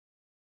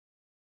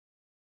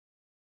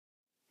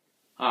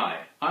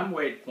Hi, I'm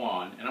Wade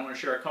Kwan, and I want to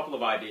share a couple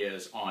of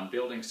ideas on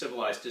building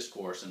civilized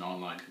discourse in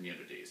online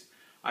communities.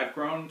 I've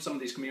grown some of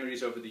these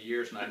communities over the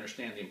years, and I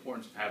understand the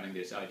importance of having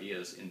these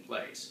ideas in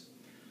place.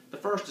 The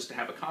first is to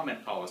have a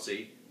comment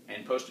policy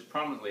and post it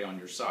prominently on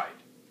your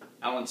site.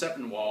 Alan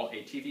Sepinwall,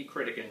 a TV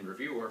critic and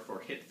reviewer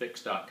for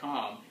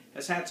hitfix.com,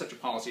 has had such a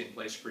policy in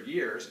place for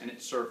years, and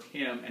it's served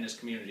him and his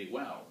community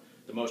well.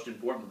 The most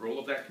important rule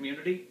of that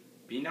community?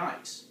 Be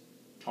nice.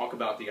 Talk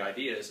about the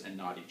ideas and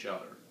not each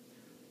other.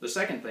 The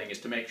second thing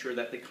is to make sure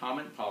that the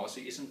comment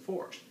policy is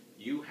enforced.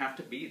 You have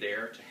to be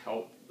there to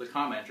help the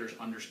commenters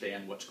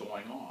understand what's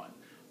going on.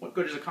 What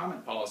good is a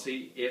comment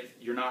policy if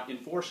you're not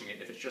enforcing it,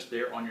 if it's just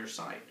there on your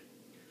site?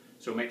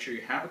 So make sure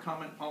you have a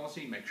comment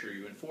policy, make sure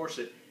you enforce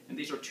it, and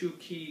these are two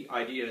key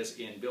ideas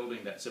in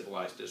building that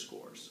civilized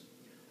discourse.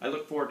 I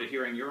look forward to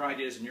hearing your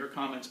ideas and your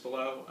comments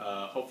below.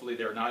 Hopefully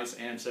they're nice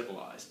and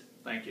civilized.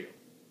 Thank you.